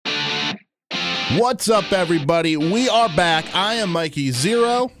What's up, everybody? We are back. I am Mikey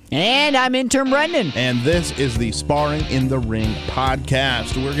Zero. And I'm intern Brendan. And this is the Sparring in the Ring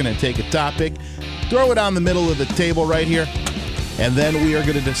podcast. We're going to take a topic, throw it on the middle of the table right here, and then we are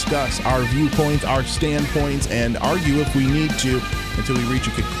going to discuss our viewpoints, our standpoints, and argue if we need to until we reach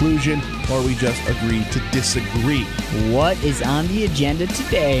a conclusion or we just agree to disagree. What is on the agenda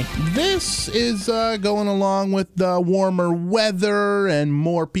today? This is going along with the warmer weather and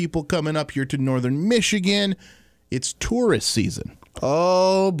more people coming up here to northern Michigan. It's tourist season.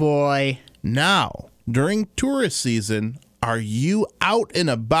 Oh, boy. Now, during tourist season, are you out and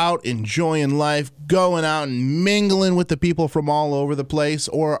about enjoying life, going out and mingling with the people from all over the place,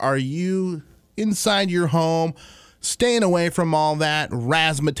 or are you inside your home, staying away from all that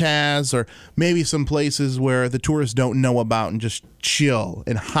razzmatazz, or maybe some places where the tourists don't know about and just chill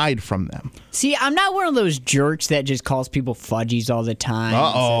and hide from them? See, I'm not one of those jerks that just calls people fudgies all the time.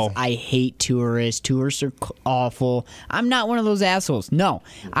 Uh-oh. Says, I hate tourists. Tourists are awful. I'm not one of those assholes. No,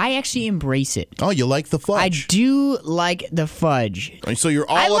 I actually embrace it. Oh, you like the fudge? I do like the fudge. So you're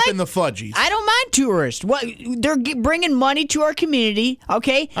all up in the fudgies. I don't mind tourists. What? They're bringing money to our community,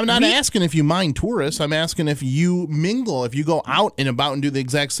 okay? I'm not asking if you mind tourists. I'm asking if you mingle, if you go out and about and do the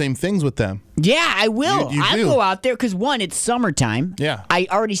exact same things with them. Yeah, I will. You I do. go out there because, one, it's summertime. Yeah. I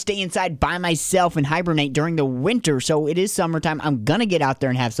already stay inside by myself and hibernate during the winter, so it is summertime. I'm going to get out there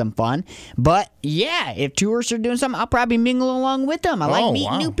and have some fun. But, yeah, if tourists are doing something, I'll probably mingle along with them. I like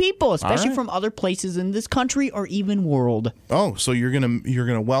meeting new people, especially from other places in this country or even world. Oh, so you're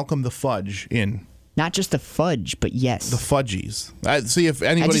gonna welcome the fudge in. Not just the fudge, but yes. The fudgies. See if I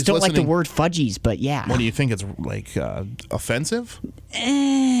anybody's just don't listening. like the word fudgies, but yeah. What do you think? It's like offensive?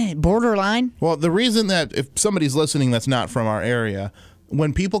 Borderline? Well, the reason that if somebody's listening that's not from our area,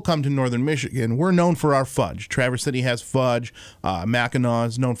 when people come to northern Michigan, we're known for our fudge. Traverse City has fudge. Mackinac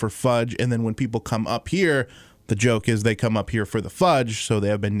is known for fudge. And then when people come up here, the joke is they come up here for the fudge, so they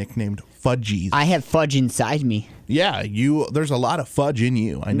have been nicknamed fudgies. I have fudge inside me. Yeah, there's a lot of fudge in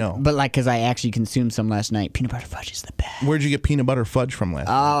you, I know. But because I actually consumed some last night. Peanut butter fudge is the best. Where'd you get peanut butter fudge from last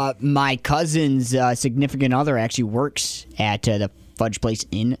night? My cousin's significant other actually works at the fudge place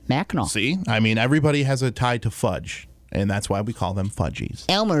in Mackinac. See? I mean, everybody has a tie to fudge, and that's why we call them fudgies.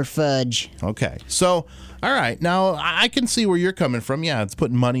 Elmer Fudge. Okay. So, all right. Now, I can see where you're coming from. Yeah, it's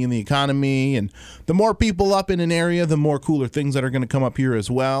putting money in the economy, and the more people up in an area, the more cooler things that are going to come up here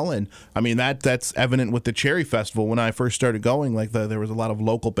as well. And, I mean, that's evident with the Cherry Festival. When I first started going, there was a lot of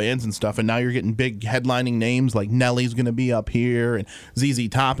local bands and stuff, and now you're getting big headlining names like Nelly's going to be up here and ZZ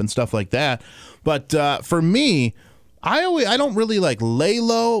Top and stuff like that. But for me, I don't really lay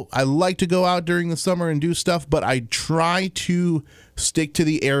low. I like to go out during the summer and do stuff, but I try to stick to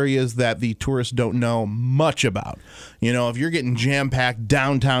the areas that the tourists don't know much about. You know, if you're getting jam-packed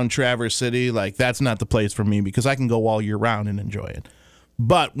downtown Traverse City, that's not the place for me because I can go all year round and enjoy it.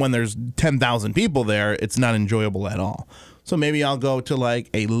 But when there's 10,000 people there, it's not enjoyable at all. So maybe I'll go to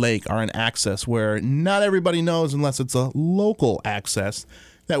a lake or an access where not everybody knows unless it's a local access.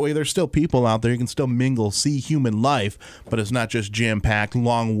 That way there's still people out there. You can still mingle, see human life, but it's not just jam-packed,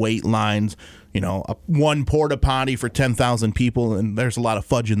 long wait lines, one porta potty for 10,000 people, and there's a lot of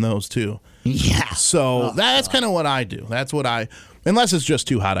fudge in those too. Yeah. So that's kind of what I do. Unless it's just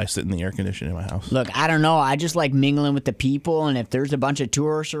too hot, I sit in the air conditioning in my house. Look, I don't know. I just like mingling with the people, and if there's a bunch of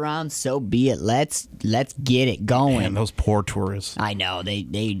tourists around, so be it. Let's get it going. Man, those poor tourists. I know.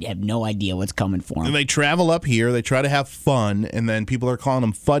 They have no idea what's coming for them. And they travel up here, they try to have fun, and then people are calling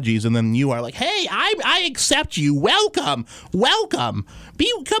them fudgies, and then you are like, hey, I accept you. Welcome.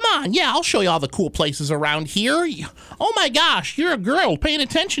 Come on. Yeah, I'll show you all the cool places around here. Oh, my gosh, you're a girl paying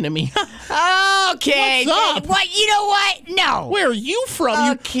attention to me. Okay. What's up? What? You know what? No. Where are you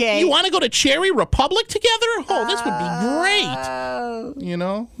from? Okay. You want to go to Cherry Republic together? Oh, this would be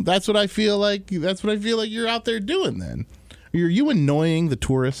great. That's what I feel like. That's what I feel like you're out there doing then. Are you annoying the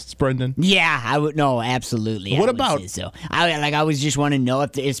tourists, Brendan? Yeah, I would. No, absolutely. What I would about? say so I always just want to know,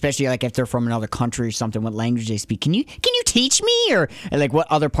 especially if they're from another country or something, what language they speak. Can you teach me, or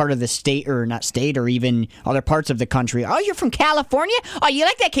what other part of the state, or not state, or even other parts of the country? Oh, you're from California? Oh, you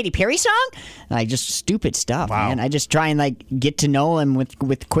like that Katy Perry song? Just stupid stuff, man. I just try and get to know them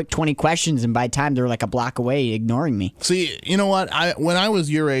with quick 20 questions, and by the time they're a block away, ignoring me. See, you know what? When I was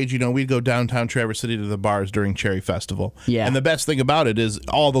your age, we'd go downtown Traverse City to the bars during Cherry Festival. Yeah. Yeah. And the best thing about it is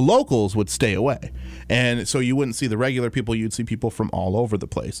all the locals would stay away. And so you wouldn't see the regular people, you'd see people from all over the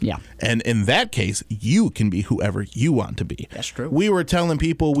place. Yeah. And in that case, you can be whoever you want to be. That's true. We were telling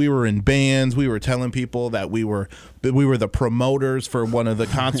people we were in bands. We were telling people that we were the promoters for one of the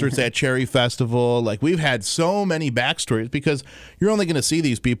concerts at Cherry Festival. Like, we've had so many backstories because you're only going to see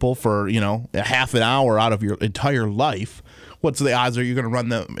these people for, a half an hour out of your entire life. What's the odds are you going to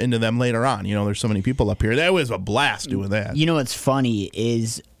run into them later on? There's so many people up here. That was a blast doing that. You know what's funny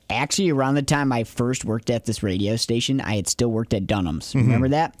is actually around the time I first worked at this radio station, I had still worked at Dunham's. Remember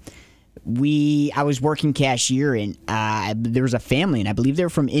that? I was working cashier, and there was a family, and I believe they were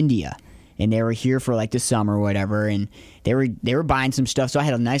from India, and they were here for like the summer or whatever, and they were buying some stuff. So I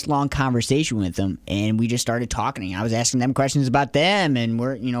had a nice long conversation with them, and we just started talking. I was asking them questions about them and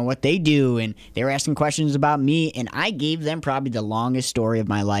what they do, and they were asking questions about me, and I gave them probably the longest story of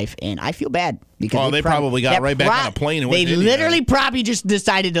my life, and I feel bad. Because they probably got right back on a plane and went They to India. literally probably just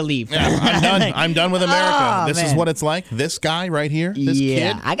decided to leave. Yeah, I'm done. I'm done with America. Oh, This is man. what it's like. This guy right here, this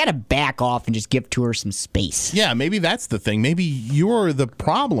Yeah, kid. I got to back off and just give tourists some space. Yeah, maybe that's the thing. Maybe you're the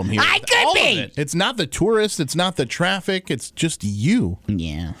problem here. I could All of be. it. It's not the tourists. It's not the traffic. It's just you.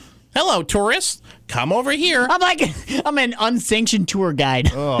 Yeah. Hello, tourists. Come over here. I'm an unsanctioned tour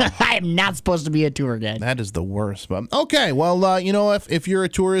guide. I am not supposed to be a tour guide. That is the worst. But okay, well, if you're a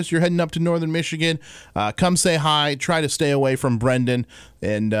tourist, you're heading up to northern Michigan, come say hi. Try to stay away from Brendan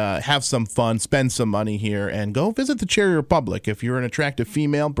and have some fun. Spend some money here and go visit the Cherry Republic. If you're an attractive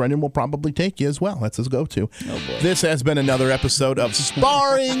female, Brendan will probably take you as well. That's his go-to. Oh, boy. This has been another episode of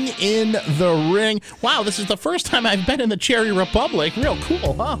Sparring in the Ring. Wow, this is the first time I've been in the Cherry Republic. Real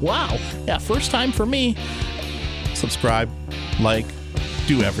cool, huh? Wow. Yeah, first time for me. Subscribe, like,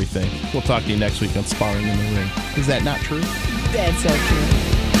 do everything. We'll talk to you next week on Sparring in the Ring. Is that not true? That's so true.